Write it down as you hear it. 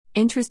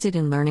Interested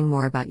in learning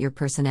more about your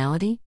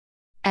personality?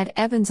 At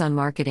Evans on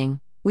Marketing,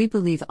 we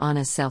believe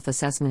honest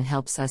self-assessment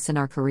helps us in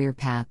our career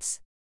paths,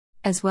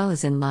 as well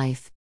as in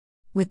life.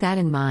 With that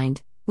in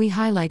mind, we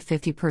highlight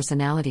 50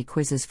 personality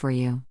quizzes for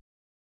you.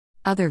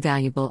 Other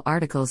valuable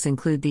articles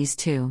include these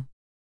two.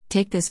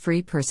 Take this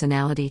free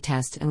personality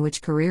test and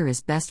which career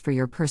is best for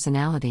your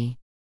personality.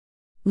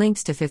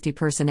 Links to 50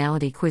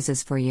 personality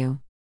quizzes for you.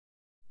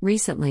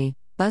 Recently,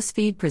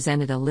 BuzzFeed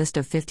presented a list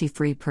of 50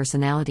 free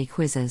personality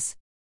quizzes,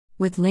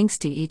 with links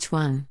to each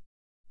one.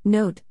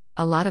 Note,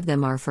 a lot of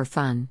them are for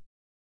fun.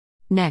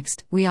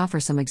 Next, we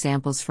offer some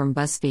examples from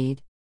BuzzFeed.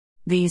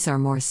 These are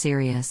more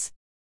serious,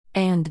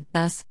 and,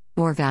 thus,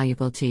 more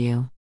valuable to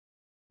you.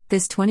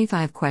 This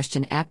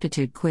 25-question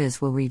aptitude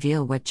quiz will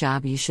reveal what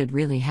job you should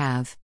really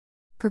have.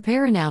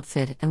 Prepare an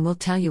outfit and we'll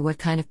tell you what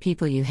kind of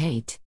people you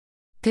hate.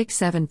 Pick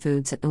 7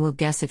 foods and we'll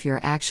guess if you're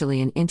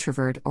actually an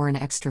introvert or an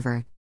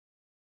extrovert.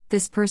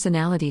 This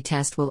personality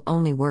test will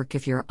only work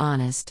if you're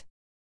honest.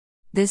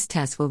 This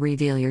test will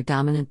reveal your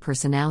dominant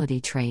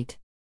personality trait.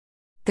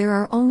 There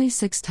are only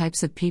 6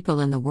 types of people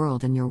in the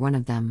world and you're one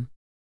of them.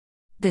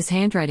 This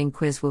handwriting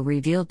quiz will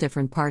reveal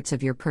different parts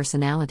of your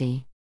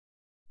personality.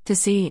 To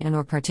see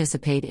and/or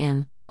participate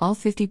in all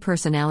 50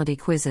 personality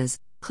quizzes,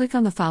 click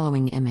on the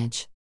following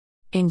image.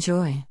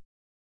 Enjoy.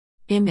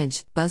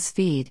 Image,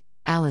 BuzzFeed,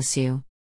 Alice Yu.